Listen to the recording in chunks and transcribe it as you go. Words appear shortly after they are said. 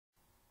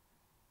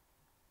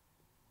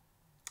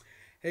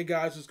Hey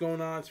guys, what's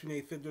going on? It's me,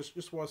 Nathan.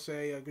 Just want to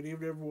say good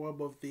evening, everyone.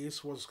 Both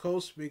these was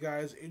close. Hope you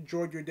guys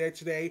enjoyed your day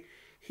today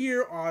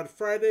here on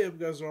Friday. If you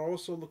guys are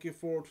also looking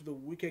forward to the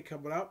weekend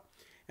coming up.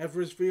 And for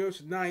this video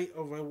tonight,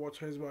 over what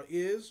turns about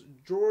is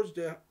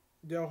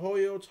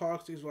DelHoyo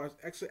talks to his wife's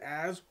exit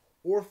as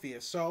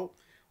Orpheus. So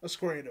let's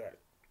go right into it.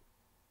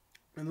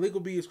 And the link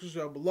will be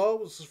exclusive down below.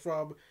 This is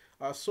from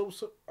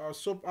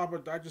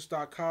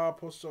soapoperadigest.com,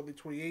 posted on the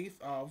 28th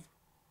of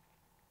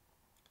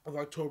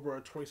October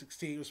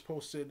 2016. It was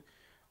posted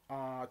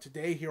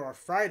today here on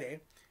Friday,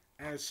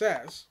 and it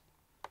says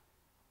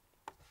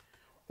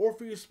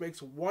Orpheus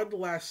makes one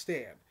last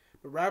stand,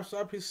 but wraps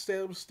up his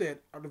Salem stint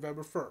on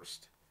November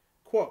 1st.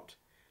 Quote,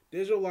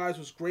 Digital Lives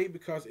was great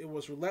because it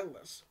was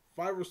relentless.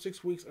 5 or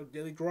 6 weeks of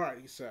daily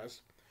grind, he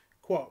says.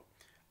 Quote,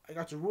 I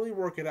got to really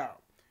work it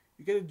out.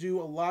 You get to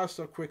do a lot of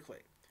stuff quickly.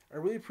 I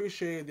really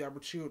appreciated the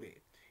opportunity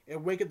and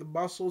awakened the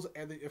muscles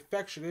and the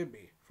affection in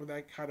me for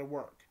that kind of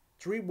work.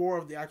 To read more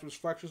of the actor's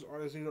reflections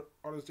on his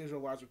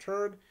Digital Lives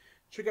return,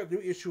 check out the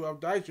new issue of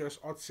Digest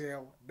on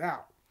sale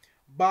now.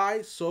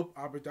 Buy Soap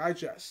Opera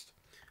Digest.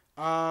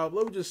 Let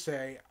me just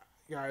say,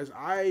 guys,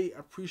 I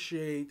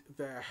appreciate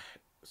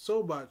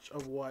so much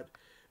of what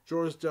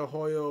George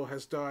DelHoyo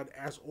has done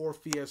as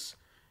Orpheus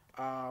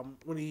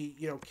when he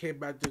came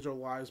back to Digital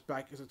Lives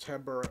back in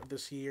September of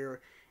this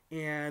year.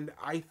 And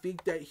I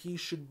think that he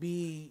should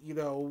be,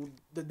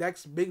 the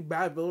next big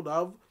bad villain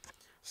of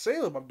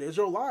Salem of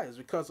Digital Lives,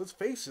 because let's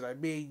face it, I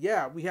mean,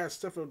 yeah, we had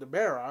Stefano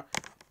DiMera,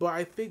 but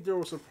I think there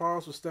was some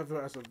problems with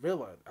Stefano as a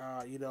villain.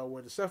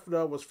 When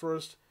Stefano was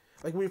first,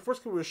 like when he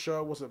first came to the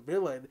show, was a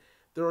villain,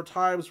 there were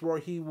times where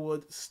he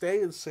would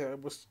stay in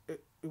Salem,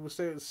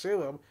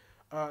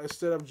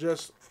 instead of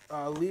just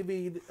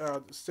leaving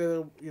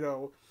Salem,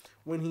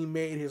 when he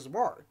made his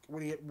mark,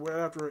 when he went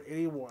after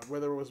anyone,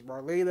 whether it was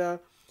Marlena,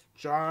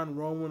 John,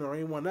 Roman, or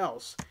anyone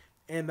else,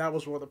 and that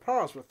was one of the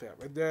problems with him.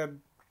 And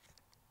then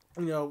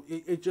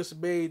it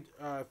just made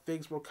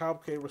things more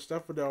complicated with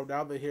Stefano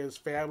now that his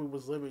family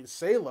was living in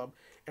Salem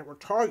and were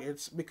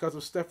targets because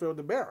of Stefano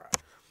DiMera.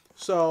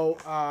 So,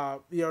 now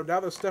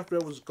that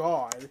Stefano was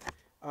gone,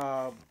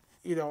 I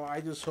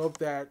just hope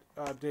that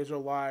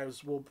Digital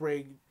Lives will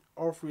bring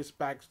Orpheus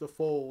back to the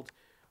fold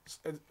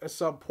at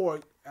some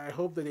point. I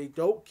hope that they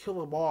don't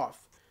kill him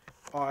off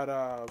on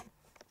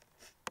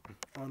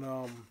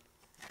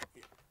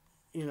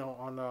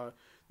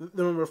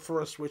November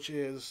 1st, which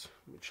is,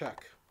 let me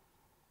check,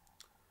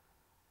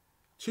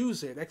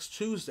 next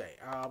Tuesday.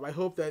 I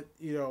hope that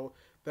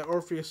that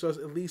Orpheus does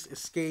at least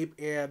escape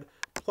and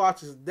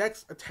plots his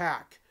next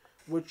attack,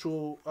 which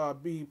will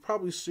be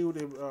probably soon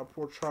in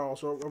Port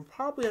Charles, or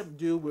probably have to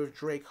do with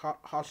Drake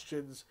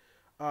Hoskins'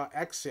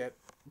 exit.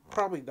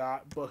 Probably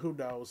not, but who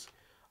knows?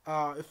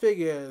 The thing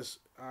is,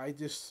 I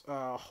just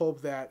hope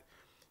that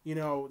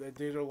that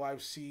Digital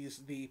Life sees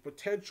the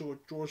potential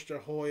of George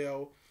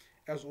DelHoyo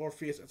as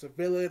Orpheus as a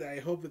villain. I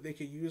hope that they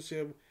can use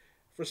him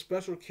for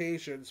special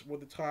occasions when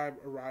the time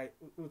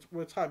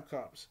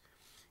comes.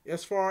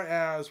 As far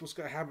as what's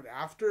going to happen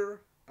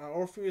after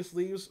Orpheus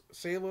leaves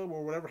Salem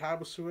or whatever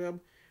happens to him,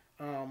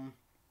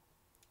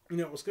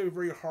 it's going to be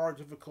very hard,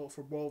 difficult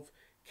for both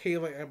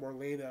Kayla and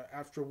Marlena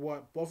after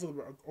what both of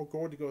them are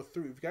going to go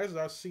through. If you guys have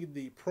not seen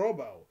the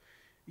promo,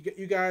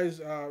 you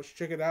guys should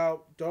check it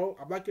out.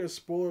 I'm not going to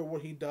spoil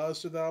what he does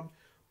to them,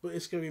 but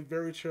it's going to be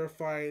very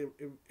terrifying.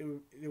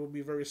 It will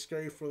be very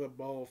scary for them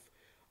both.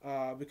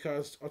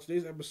 Because on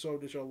today's episode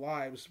of Digital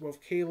Lives,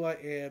 both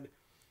Kayla and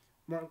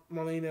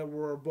Marlena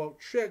were both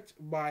tricked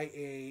by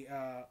a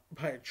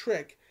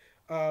trick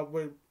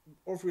when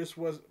Orpheus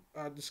was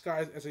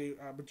disguised as a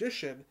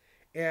magician,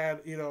 and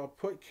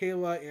put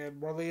Kayla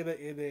and Marlena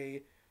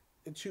in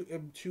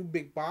two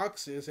big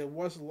boxes, and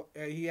once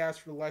he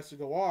asked for the lights to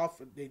go off,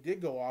 and they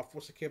did go off.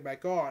 Once it came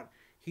back on,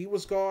 he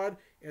was gone,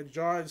 and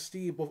John and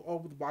Steve both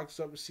opened the boxes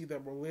up to see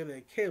that Marlena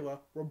and Kayla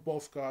were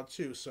both gone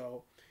too.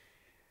 So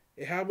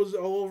it happens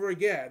all over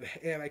again,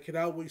 and I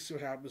cannot wait to see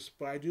what happens.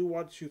 But I do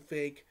want to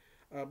thank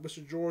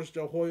Mr. George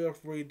DelHoyo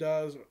for what he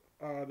does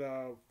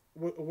on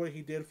what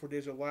he did for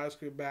Digital Lives,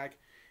 coming back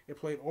and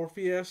playing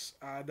Orpheus.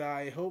 And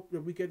I hope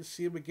that we get to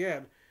see him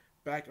again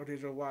back on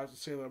Digital Lives in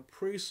Salem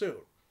pretty soon.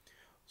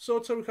 So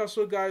tell me,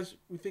 guys,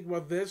 we think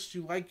about this.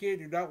 Do you like it?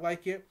 Do you not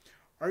like it?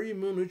 Are you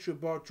neutral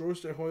about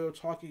George DelHoyo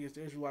talking as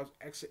Digital Lives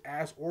exit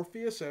as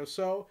Orpheus? And if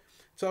so,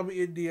 tell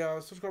me in the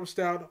comments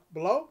down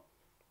below.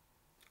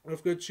 Don't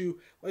forget to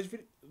like the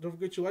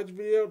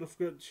video. Don't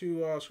forget to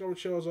subscribe to the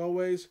channel as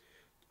always.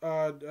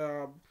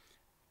 Until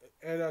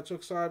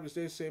next time,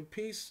 stay safe.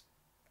 Peace.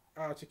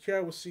 Take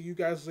care. We'll see you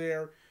guys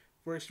there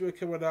for next video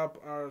coming up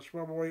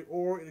tomorrow morning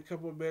or in a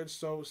couple of minutes.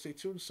 So stay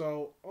tuned.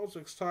 So also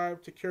next time,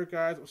 take care,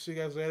 guys. I'll see you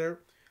guys later.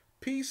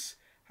 Peace.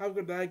 Have a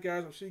good night,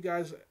 guys. I'll see you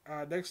guys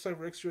next time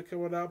for next video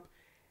coming up,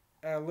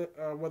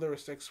 whether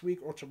it's next week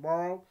or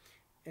tomorrow.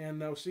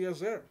 And I'll see you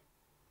guys there.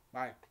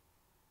 Bye.